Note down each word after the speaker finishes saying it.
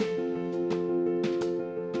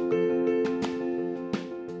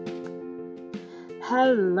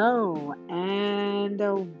Hello and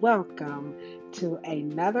welcome to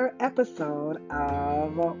another episode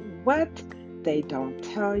of What They Don't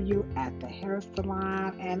Tell You at the Hair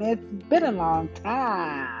Salon, and it's been a long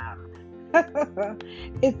time.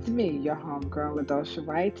 It's me, your homegirl, Ladosha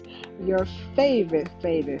Wright, your favorite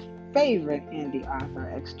indie author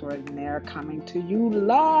extraordinaire, coming to you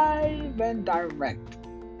live and direct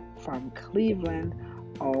from Cleveland,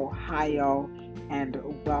 Ohio, and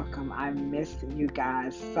welcome. I miss you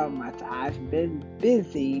guys so much. I've been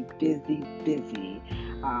busy.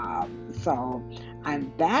 So I'm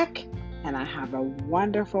back, and I have a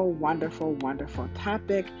wonderful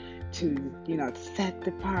topic to set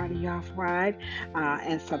the party off right.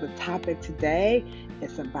 And so the topic today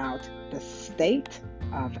is about the state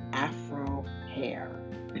of Afro hair.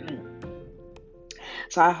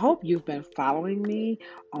 So I hope you've been following me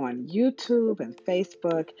on YouTube and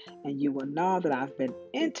Facebook, and you will know that I've been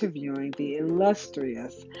interviewing the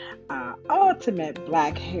illustrious, ultimate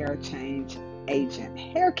Black hair care change agent,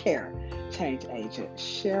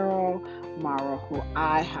 Cheryl Morrow, who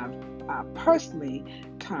I have personally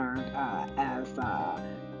turned as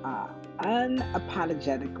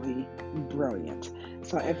unapologetically brilliant.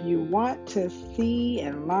 So if you want to see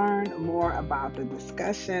and learn more about the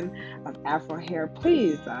discussion of Afro hair,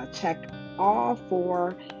 please check all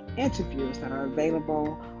four interviews that are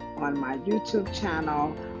available on my YouTube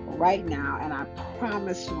channel right now. And I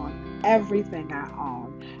promise you, on everything I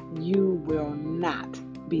own, you will not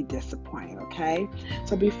be disappointed, okay?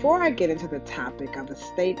 So before I get into the topic of the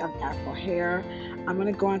state of Afro hair, I'm going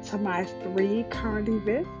to go into my three current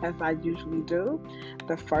events as I usually do.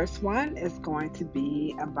 The first one is going to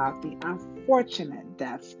be about the unfortunate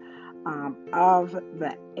deaths of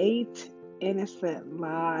the 8 innocent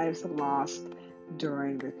lives lost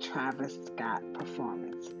during the Travis Scott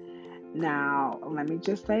performance. Now, let me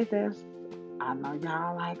just say this. I know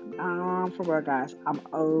y'all like, for real, guys, I'm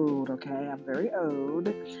old, okay? I'm very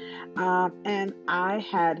old. And I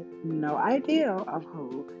had no idea of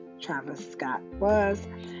who Travis Scott was.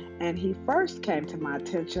 And he first came to my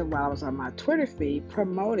attention while I was on my Twitter feed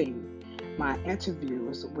promoting my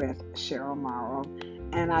interviews with Cheryl Morrow.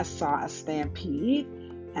 And I saw a stampede,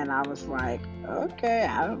 and I was like, okay,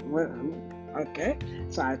 okay.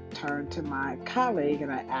 So I turned to my colleague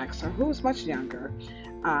and I asked her, who's much younger,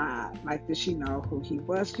 did she know who he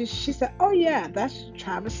was? She said, oh yeah, that's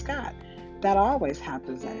Travis Scott. That always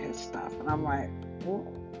happens at his stuff. And I'm like, well,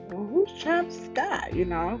 who's Travis Scott,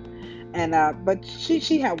 And but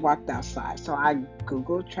she had walked outside, so I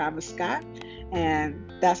Googled Travis Scott,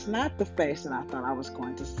 and that's not the face that I thought I was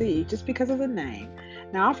going to see just because of the name.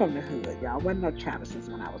 Now I'm from the hood, y'all. Wasn't no Travises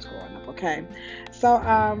when I was growing up, okay? So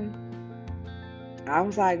I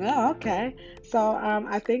was like, oh, okay. So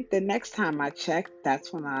I think the next time I checked,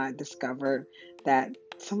 that's when I discovered that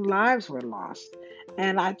some lives were lost.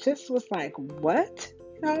 And I just was like, what?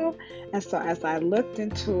 And so as I looked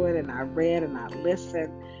into it and I read and I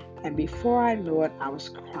listened, and before I knew it, I was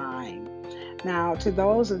crying. Now, to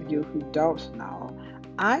those of you who don't know,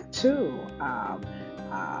 I too,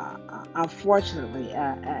 unfortunately,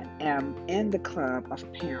 am in the club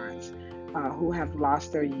of parents who have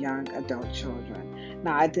lost their young adult children.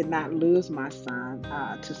 Now, I did not lose my son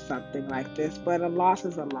to something like this, but a loss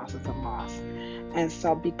is a loss is a loss. And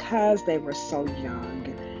so because they were so young,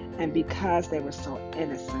 and because they were so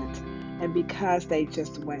innocent, and because they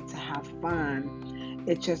just went to have fun,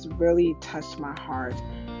 it just really touched my heart,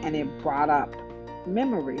 and it brought up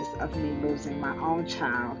memories of me losing my own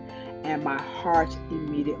child, and my heart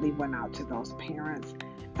immediately went out to those parents,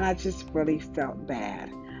 and I just really felt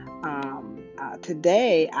bad.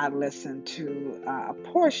 Today, I listened to a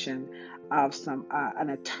portion of an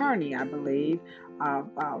attorney, I believe,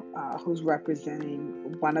 who's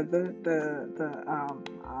representing one of the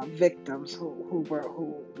victims who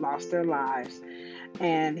lost their lives,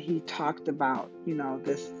 and he talked about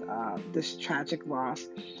this tragic loss.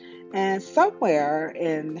 And somewhere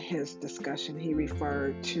in his discussion, he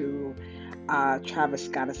referred to Travis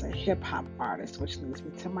Scott as a hip hop artist, which leads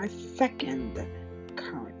me to my second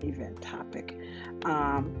current event topic.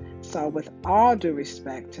 So with all due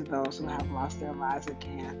respect to those who have lost their lives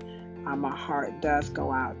again, my heart does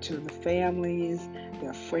go out to the families,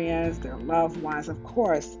 their friends, their loved ones. Of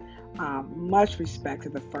course, much respect to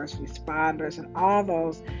the first responders and all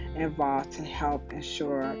those involved to help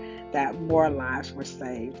ensure that more lives were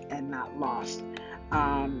saved and not lost.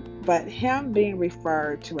 But him being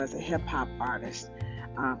referred to as a hip hop artist,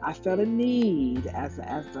 I felt a need as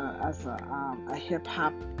a hip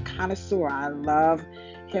hop connoisseur. I love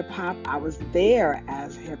hip hop. I was there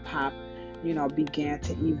as hip hop, began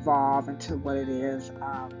to evolve into what it is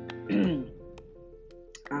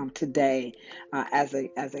today as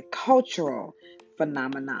a cultural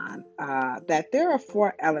phenomenon, that there are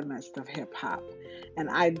four elements of hip hop, and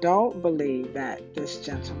I don't believe that this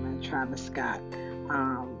gentleman Travis Scott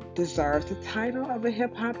deserves the title of a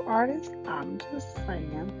hip hop artist. I'm just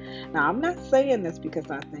saying. Now, I'm not saying this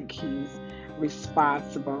because I think he's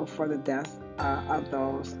responsible for the deaths of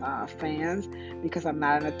those fans, because I'm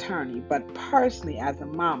not an attorney, but personally, as a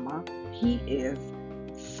mama, he is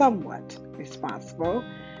somewhat responsible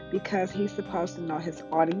because he's supposed to know his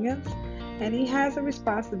audience, and he has a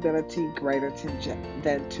responsibility greater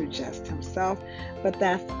than to just himself. But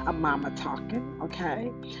that's a mama talking,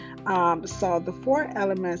 okay? So the four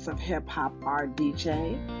elements of hip hop are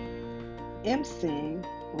DJ, emceeing,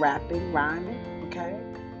 rapping, rhyming, okay,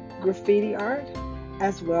 graffiti art,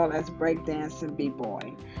 as well as breakdancing,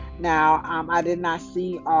 b-boy. Now, I did not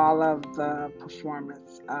see all of the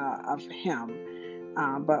performance of him,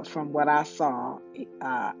 but from what I saw,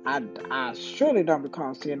 I surely don't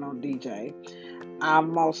recall seeing on DJ. I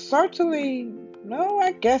most certainly, no,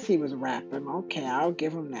 I guess he was rapping. Okay, I'll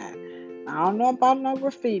give him that. I don't know about no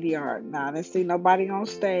graffiti art. Now, I didn't see nobody on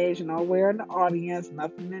stage, nowhere in the audience,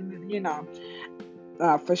 nothing in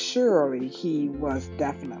for surely he was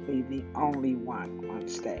definitely the only one on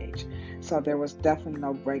stage. So there was definitely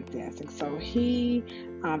no breakdancing. So he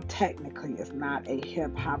technically is not a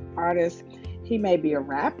hip hop artist. He may be a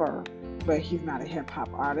rapper, but he's not a hip hop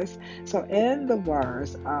artist. So, in the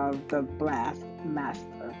words of the Blast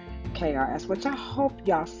Master KRS, which I hope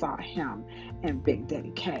y'all saw him and Big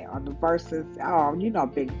Daddy K on the verses. Oh, you know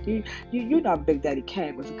Big Daddy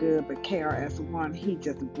K was good, but KRS One, he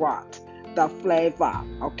just brought the flavor.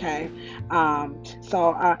 Okay,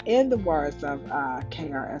 so in the words of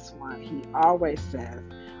KRS One, he always says,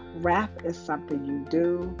 "Rap is something you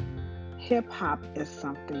do. Hip hop is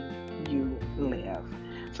something you live."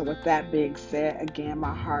 So, with that being said, again,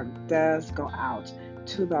 my heart does go out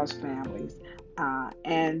to those families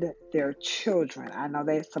and their children. I know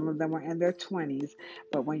some of them were in their 20s,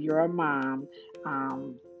 but when you're a mom,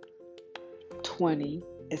 um, 20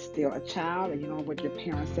 is still a child, and you know what your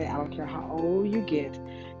parents say, I don't care how old you get,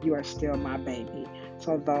 you are still my baby.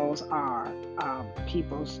 So those are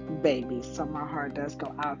people's babies. So my heart does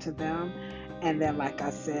go out to them. And then, like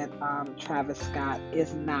I said, Travis Scott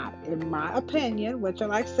is not, in my opinion, which are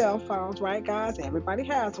like cell phones, right, guys? Everybody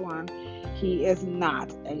has one. He is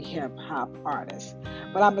not a hip hop artist.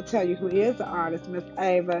 But I'm going to tell you who is an artist, Miss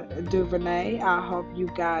Ava DuVernay. I hope you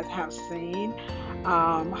guys have seen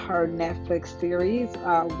her Netflix series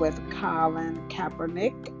with Colin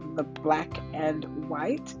Kaepernick, The Black and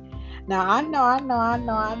White. Now, I know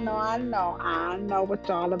what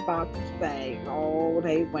y'all about to say. Oh,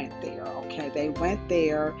 they went there. Okay, they went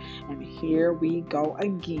there, and here we go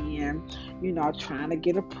again, trying to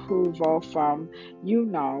get approval from,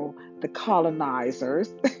 the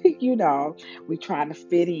colonizers. We trying to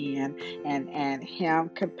fit in, and him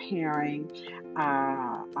comparing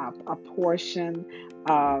a portion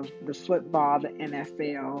of the football, the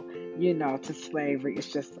NFL, to slavery.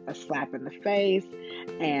 It's just a slap in the face,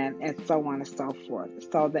 and so on and so forth.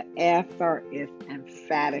 So the answer is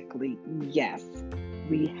emphatically yes.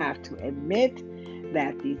 We have to admit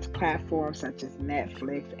that these platforms such as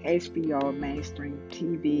Netflix, HBO, mainstream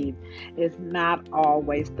TV is not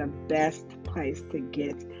always the best place to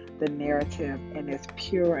get the narrative in its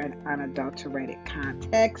pure and unadulterated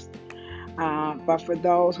context. But for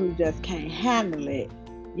those who just can't handle it,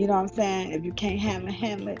 you know what I'm saying? If you can't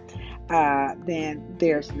handle it, then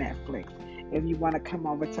there's Netflix. If you want to come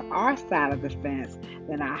over to our side of the fence,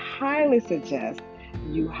 then I highly suggest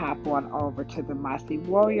you hop on over to the Mossy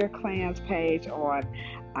Warrior Clans page on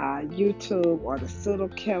YouTube, or the Pseudo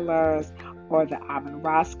Killers, or the Amin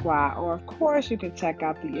Ra Squad, or of course you can check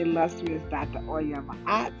out the illustrious Dr. Oyama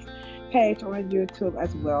Atts page on YouTube,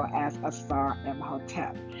 as well as Asar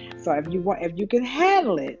Imhotep. So if you can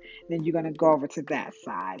handle it, then you're going to go over to that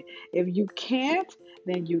side. If you can't,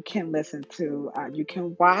 then you can you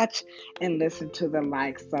can watch and listen to the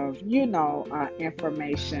likes of,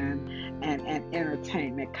 information and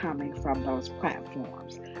entertainment coming from those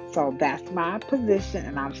platforms. So that's my position,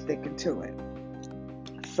 and I'm sticking to it.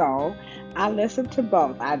 So I listen to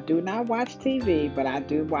both. I do not watch TV, but I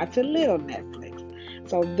do watch a little Netflix.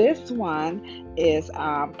 So this one is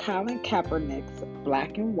Colin Kaepernick's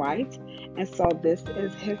Black and White. And so this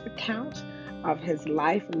is his account of his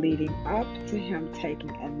life leading up to him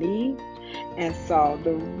taking a knee. And so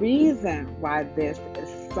the reason why this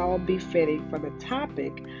is so befitting for the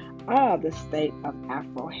topic of the state of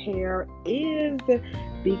Afro hair is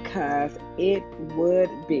because it would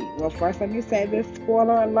be. Well, first let me say this,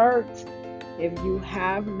 spoiler alert. If you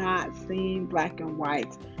have not seen Black and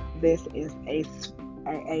White, this is a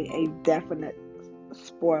definite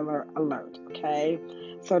spoiler alert. Okay,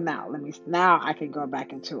 so now I can go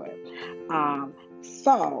back into it. Um,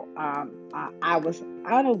 I was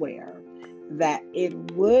unaware that it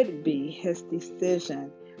would be his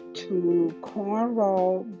decision to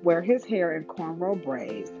wear his hair in cornrow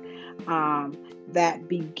braids, um, that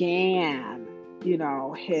began,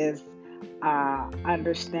 his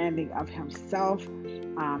understanding of himself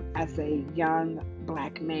as a young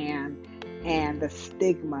Black man and the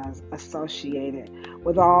stigmas associated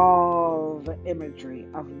with all the imagery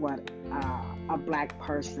of what a Black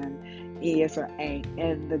person is or ain't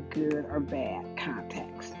in the good or bad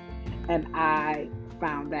context. And I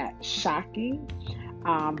found that shocking,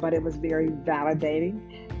 but it was very validating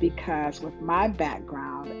because with my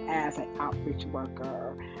background as an outreach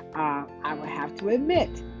worker, I would have to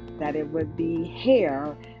admit that it would be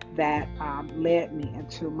hair that led me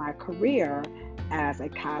into my career as a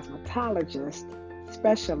cosmetologist,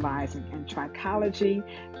 specializing in trichology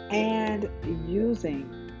and using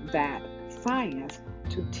that science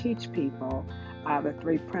to teach people the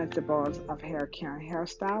three principles of hair care and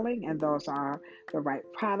hairstyling, and those are the right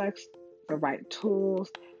products, the right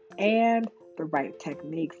tools, and the right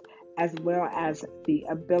techniques, as well as the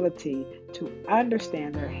ability to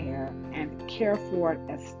understand their hair and care for it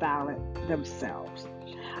and style it themselves.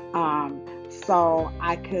 I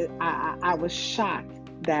was shocked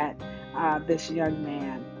that this young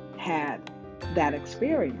man had that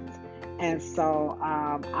experience. And so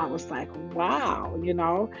I was like, wow,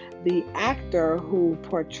 the actor who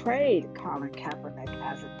portrayed Colin Kaepernick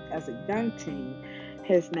as a young teen,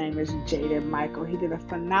 his name is Jaden Michael. He did a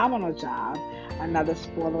phenomenal job. Another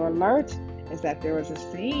spoiler alert is that there was a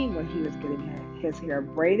scene when he was getting his hair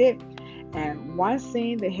braided. And one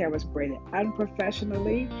scene, the hair was braided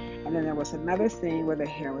unprofessionally. And then there was another scene where the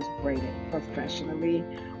hair was braided professionally,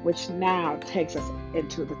 which now takes us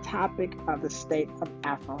into the topic of the state of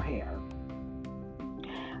Afro hair.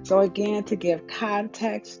 So again, to give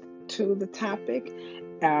context to the topic,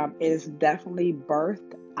 it is definitely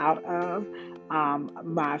birthed out of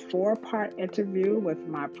my 4-part interview with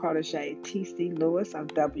my protege, T.C. Lewis of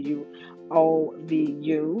WOVU,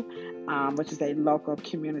 which is a local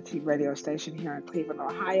community radio station here in Cleveland,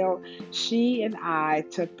 Ohio. She and I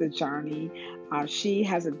took the journey. She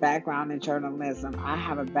has a background in journalism. I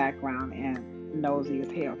have a background in nosy as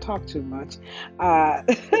hell, talk too much.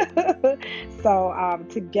 So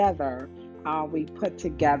together, we put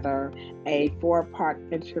together a 4-part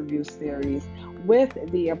interview series with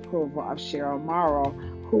the approval of Cheryl Morrow,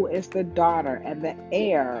 who is the daughter and the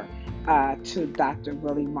heir to Dr.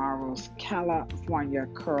 Willie Morrow's California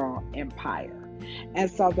Curl Empire. And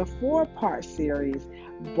so the 4-part series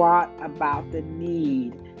brought about the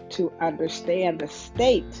need to understand the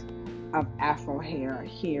state of Afro hair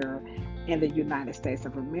here in the United States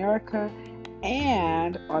of America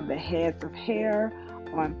and on the heads of hair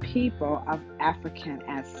on people of African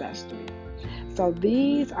ancestry. So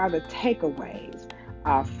these are the takeaways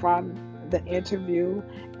from the interview,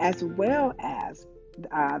 as well as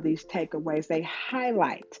these takeaways. They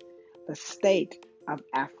highlight the state of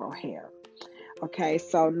Afro hair. Okay,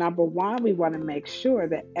 so number one, we want to make sure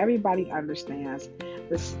that everybody understands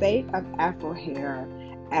the state of Afro hair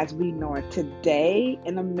as we know it today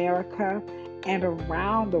in America and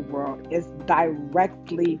around the world is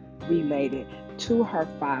directly related to her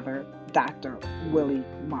father, Dr. Willie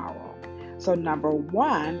Morrow. So number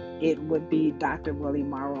one, it would be Dr. Willie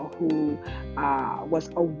Morrow, who was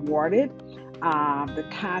awarded the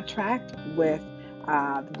contract with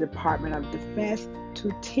the Department of Defense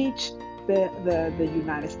to teach the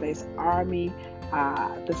United States Army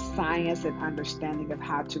the science and understanding of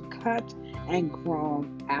how to cut and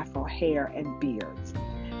groom Afro hair and beards.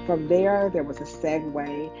 From there was a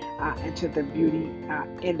segue into the beauty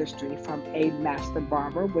industry from a master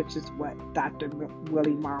barber, which is what Dr.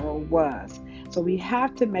 Willie Morrow was. So we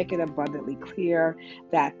have to make it abundantly clear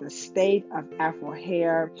that the state of Afro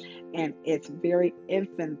hair and its very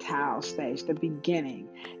infantile stage, the beginning,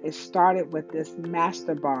 it started with this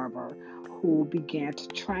master barber who began to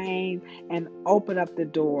train and open up the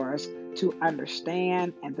doors to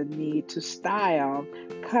understand and the need to style,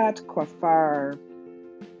 cut, coiffure,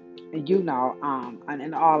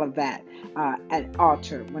 and all of that and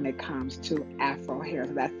alter when it comes to Afro hair.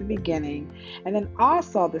 So that's the beginning. And then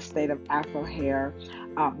also the state of Afro hair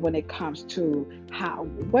when it comes to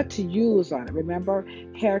what to use on it. Remember,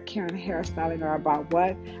 hair care and hairstyling are about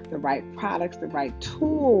what? The right products, the right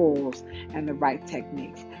tools, and the right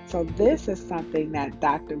techniques. So this is something that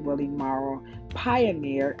Dr. Willie Morrow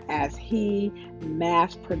pioneered as he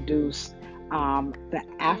mass produced the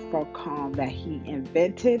Afro comb that he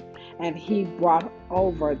invented, and he brought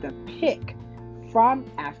over the pick from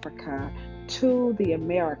Africa to the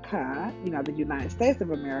America, the United States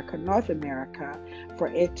of America, North America, for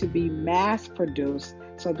it to be mass produced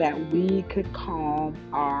so that we could comb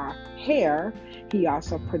our hair. He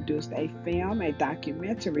also produced a film, a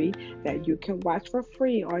documentary that you can watch for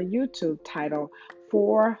free on YouTube titled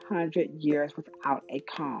 400 Years Without a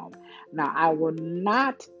Comb. Now, I will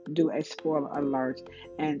not do a spoiler alert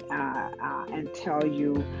and tell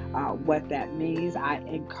you what that means. I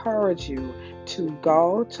encourage you to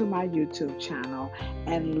go to my YouTube channel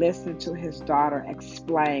and listen to his daughter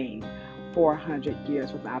explain 400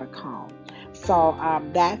 Years Without a Comb. So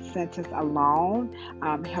that sentence alone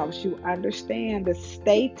helps you understand the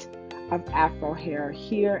state of Afro hair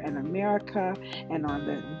here in America and on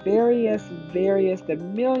the the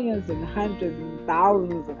millions and hundreds and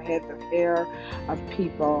thousands of heads of hair of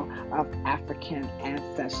people of African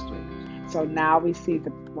ancestry. So now we see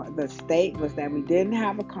the state was that we didn't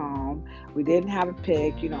have a comb, we didn't have a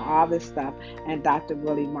pick, all this stuff. And Dr.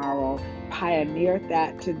 Willie Morrow pioneered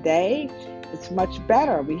that. Today, it's much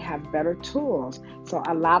better. We have better tools. So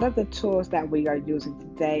a lot of the tools that we are using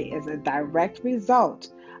today is a direct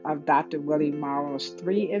result of Dr. Willie Morrow's four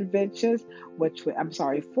inventions, which would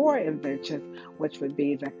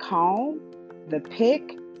be the comb, the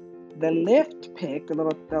pick, the lift pick, the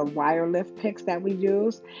wire lift picks that we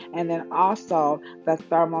use, and then also the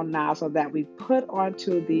thermal nozzle that we put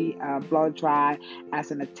onto the blow dry as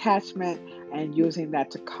an attachment, and using that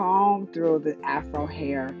to comb through the Afro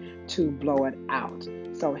hair to blow it out.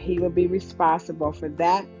 So he will be responsible for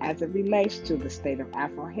that as it relates to the state of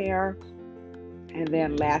Afro hair. And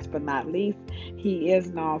then last but not least, he is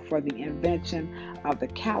known for the invention of the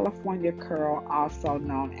California curl, also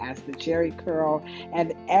known as the Jerry curl,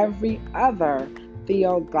 and every other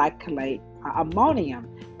ammonium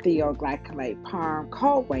thioglycolate perm,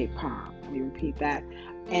 cold wave perm. Let me repeat that.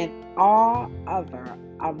 And all other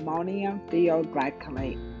ammonium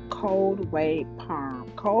thioglycolate cold wave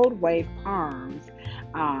perms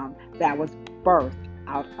that was birthed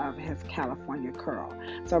out of his California curl.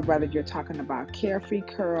 So whether you're talking about Carefree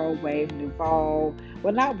curl, Wave Nouveau,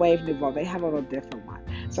 well, not Wave Nouveau, they have a little different one.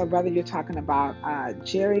 So whether you're talking about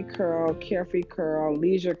Jerry curl, Carefree curl,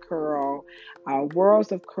 Leisure curl,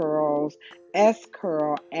 Worlds of Curls, S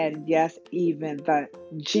curl, and yes, even the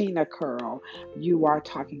Gina curl, you are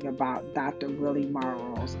talking about Dr. Willie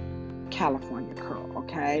Morrow's California curl,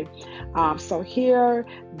 okay? So here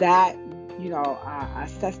that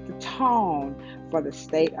sets the tone for the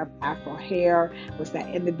state of Afro hair, was that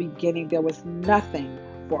in the beginning there was nothing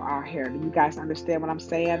for our hair. Do you guys understand what I'm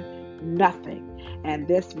saying? Nothing. And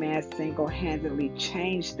this man single-handedly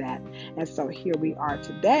changed that. And so here we are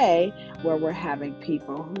today, where we're having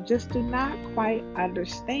people who just do not quite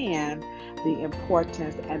understand the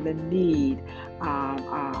importance and the need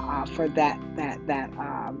for that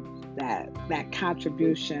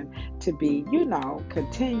contribution to be,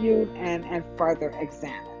 continued and further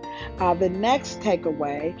examined. The next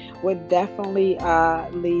takeaway would definitely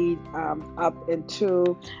lead up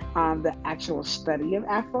into the actual study of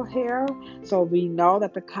Afro hair. So we know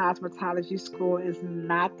that the cosmetology school is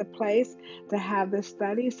not the place to have this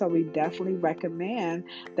study. So we definitely recommend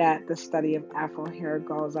that the study of Afro hair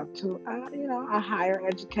goes up to, a higher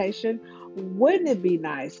education. Wouldn't it be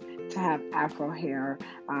nice to have Afro hair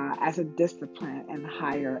as a discipline in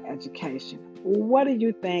higher education? What do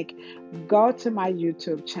you think? Go to my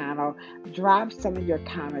YouTube channel, drop some of your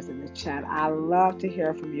comments in the chat. I love to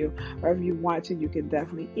hear from you. Or if you want to, you can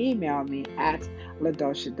definitely email me at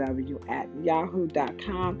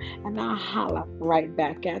ladoshaw@yahoo.com, and I'll holla right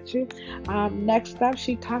back at you. Next up,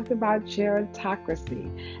 she talked about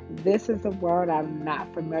gerontocracy. This is a word I'm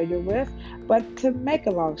not familiar with, but to make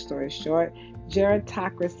a long story short,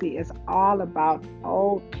 gerontocracy is all about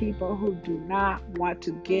old people who do not want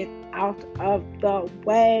to get out of the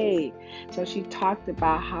way. So she talked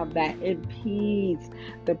about how that impedes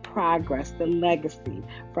the progress, the legacy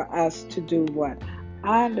for us to do what?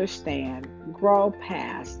 Understand, grow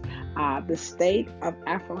past the state of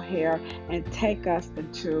Afro hair and take us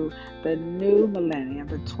into the new millennium,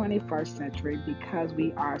 the 21st century, because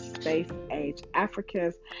we are space-age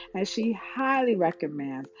Africans. And she highly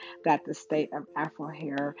recommends that the state of Afro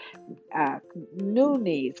hair, new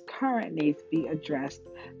needs, current needs, be addressed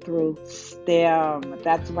through STEM.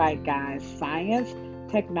 That's right, guys. Science,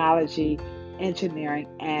 technology, engineering,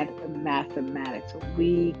 and mathematics.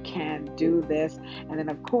 We can do this. And then,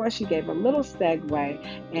 of course, she gave a little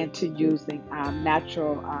segue into using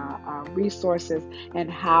natural resources and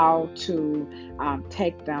how to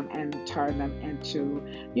take them and turn them into,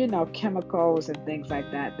 chemicals and things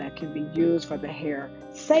like that that can be used for the hair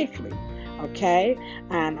safely. Okay,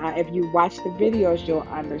 and if you watch the videos, you'll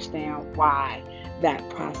understand why that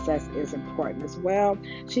process is important as well.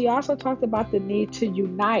 She also talked about the need to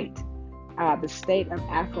unite the state of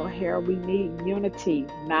Afro hair. We need unity,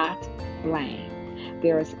 not blame.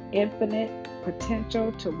 There is infinite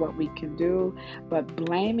potential to what we can do, but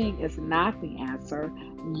blaming is not the answer.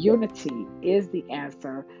 Unity is the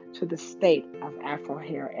answer to the state of Afro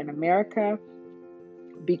hair in America,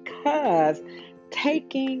 because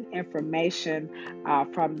taking information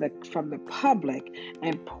from the public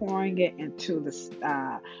and pouring it into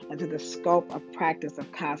the scope of practice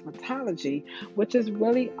of cosmetology, which is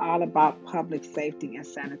really all about public safety and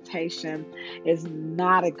sanitation, is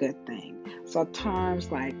not a good thing. So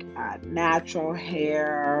terms like natural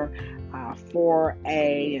hair,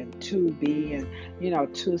 4A and 2B and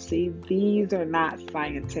 2C, these are not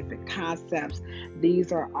scientific concepts.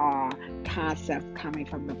 These are all concepts coming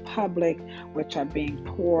from the public, which are being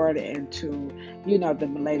poured into, the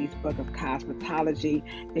Milady's Book of Cosmetology.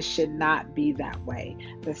 It should not be that way.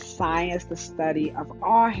 The science, the study of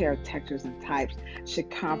all hair textures and types should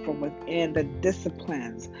come from within the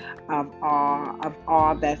disciplines of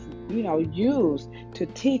all that's, used to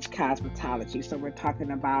teach cosmetology. So we're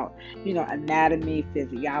talking about, anatomy,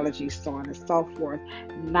 physiology, so on and so forth,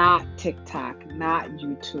 not TikTok, not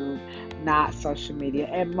YouTube, not social media,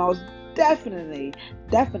 and most definitely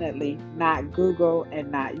not Google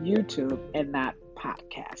and not YouTube and not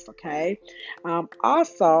podcasts. Okay.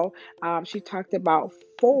 Also, she talked about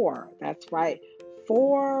that's right,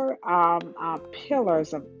 four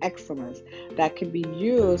pillars of excellence that can be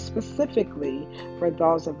used specifically for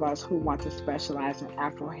those of us who want to specialize in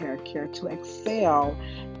Afro hair care to excel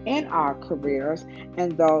in our careers.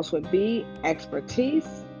 And those would be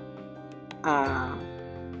expertise,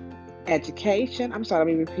 education. I'm sorry,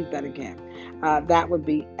 let me repeat that again. That would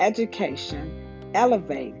be education,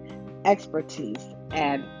 elevate, expertise,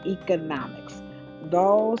 and economics.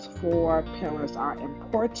 Those four pillars are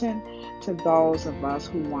important to those of us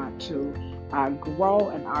who want to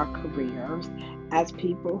grow in our careers as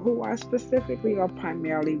people who are specifically or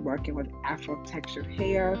primarily working with Afro textured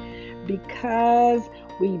hair, because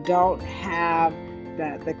we don't have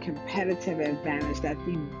the competitive advantage that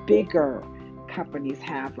the bigger companies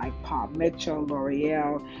have, like Paul Mitchell,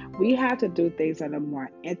 L'Oreal. We have to do things in a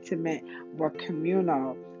more intimate, more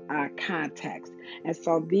communal context. And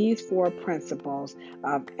so these four principles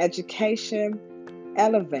of education,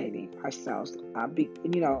 elevating ourselves,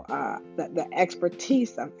 the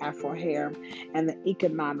expertise of Afro hair, and the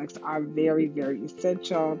economics are very, very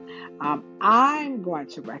essential. I'm going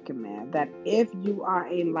to recommend that if you are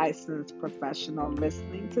a licensed professional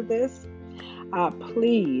listening to this,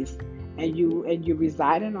 please, and you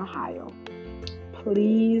reside in Ohio,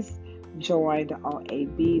 please join the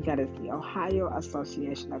OAB, that is the Ohio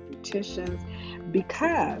Association of Beauticians,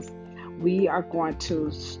 because we are going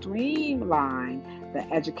to streamline the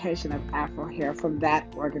education of Afro hair from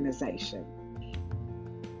that organization.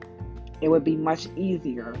 It would be much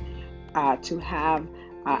easier to have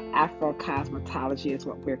Afro cosmetology, is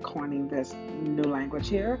what we're coining this new language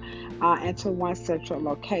here, into one central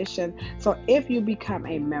location. So if you become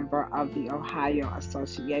a member of the Ohio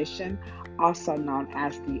Association, also known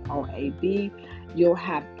as the OAB, you'll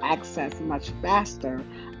have access much faster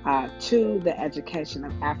to the education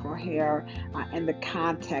of Afro hair in the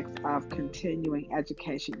context of continuing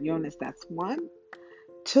education units. That's one.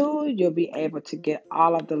 Two, you'll be able to get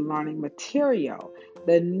all of the learning material,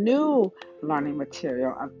 the new learning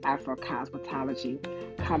material of Afro cosmetology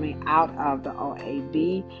coming out of the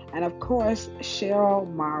OAB. And of course,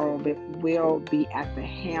 Cheryl Morrow will be at the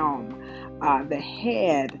helm, the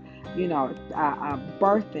head,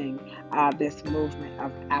 birthing this movement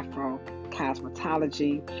of Afro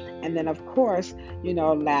cosmetology. And then of course,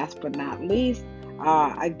 last but not least,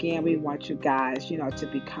 again, we want you guys, to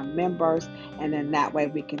become members, and then that way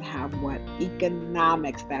we can have what?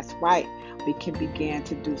 Economics. That's right. We can begin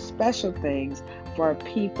to do special things for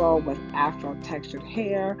people with Afro textured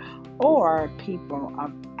hair or people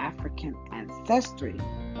of African ancestry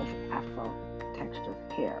with Afro textured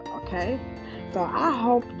hair. Okay. So I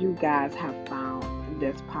hope you guys have found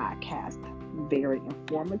this podcast very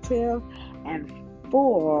informative and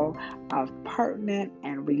full of pertinent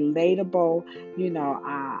and relatable,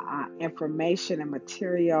 information and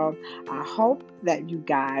material. I hope that you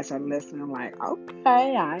guys are listening like,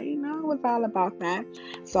 okay, I know it's all about that.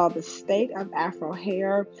 So the state of Afro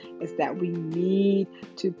hair is that we need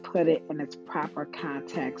to put it in its proper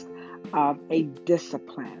context of a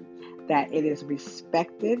discipline, that it is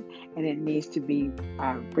respected and it needs to be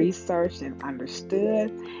researched and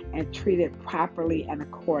understood and treated properly and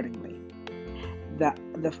accordingly.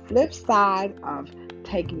 The flip side of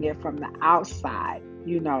taking it from the outside,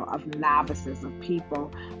 of novices, of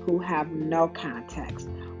people who have no context,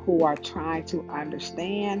 who are trying to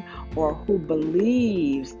understand or who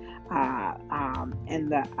believes in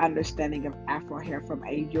the understanding of Afro hair from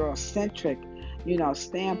a Eurocentric,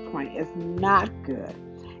 standpoint is not good.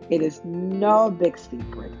 It is no big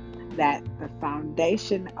secret that the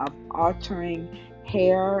foundation of altering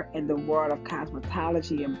hair in the world of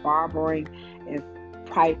cosmetology and barbering is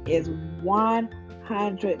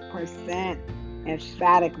 100%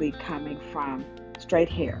 emphatically coming from straight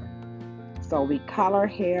hair. So we color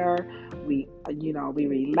hair, we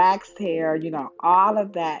relax hair, all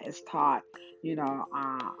of that is taught,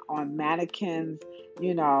 on mannequins,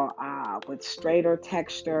 with straighter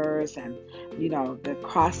textures and, the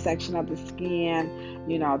cross section of the skin,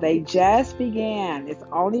 they just began. It's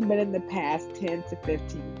only been in the past 10 to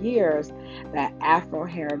 15 years that Afro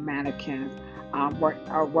hair mannequins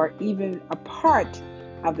were even a part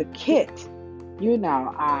of the kit,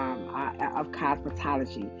 of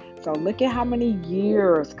cosmetology. So look at how many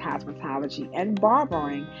years cosmetology and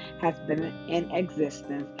barbering has been in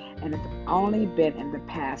existence, and it's only been in the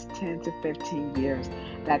past 10 to 15 years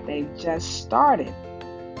that they've just started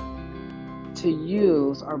to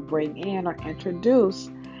use or bring in or introduce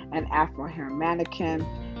an Afro hair mannequin.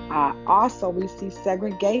 Also, we see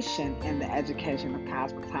segregation in the education of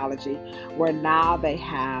cosmetology, where now they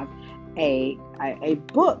have a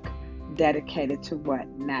book dedicated to what?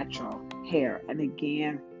 Natural hair. And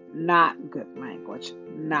again, not good language.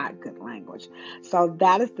 So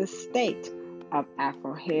that is the state of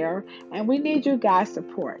Afro hair, and we need you guys'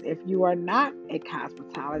 support. If you are not a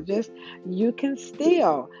cosmetologist, you can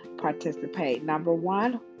still participate. Number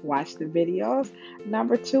one, watch the videos.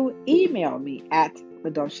 Number two, email me at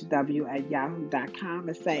ladoshaw@yahoo.com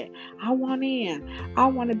and say, I want in. I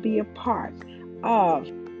want to be a part of,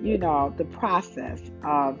 the process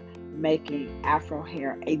of making Afro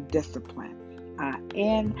hair a discipline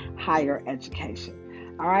in higher education.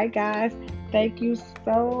 All right, guys, thank you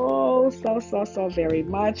so very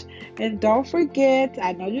much. And don't forget,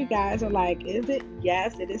 I know you guys are like, is it?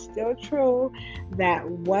 Yes, it is still true that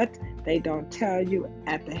What They Don't Tell You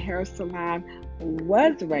at the Hair Salon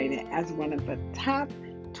was rated as one of the top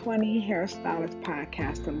 20 hairstylist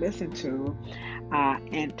podcasts to listen to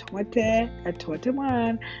in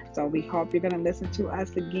 2021. So we hope you're going to listen to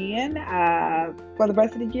us again for the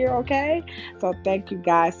rest of the year, okay? So thank you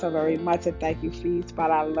guys so very much, and thank you, FeedSpot.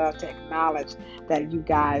 I love to acknowledge that you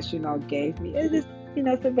guys, gave me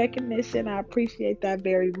some recognition. I appreciate that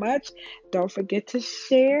very much. Don't forget to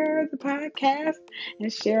share the podcast and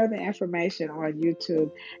share the information on YouTube.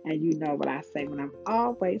 And you know what I say when I'm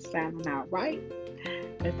always signing out, right?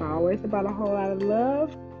 It's always about a whole lot of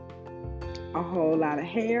love, a whole lot of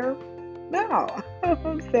hair. No,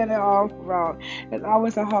 I'm saying it all wrong. There's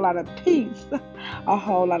always a whole lot of peace, a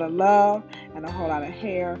whole lot of love, and a whole lot of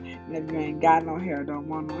hair. And if you ain't got no hair, don't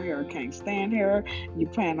want no hair, can't stand hair, you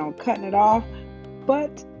plan on cutting it off,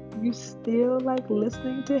 but you still like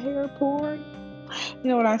listening to hair porn, you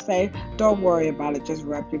know what I say? Don't worry about it. Just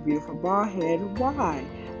rub your beautiful bald head. Why?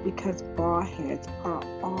 Because bald heads are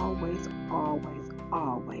always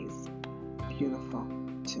beautiful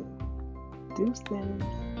too. Deuces.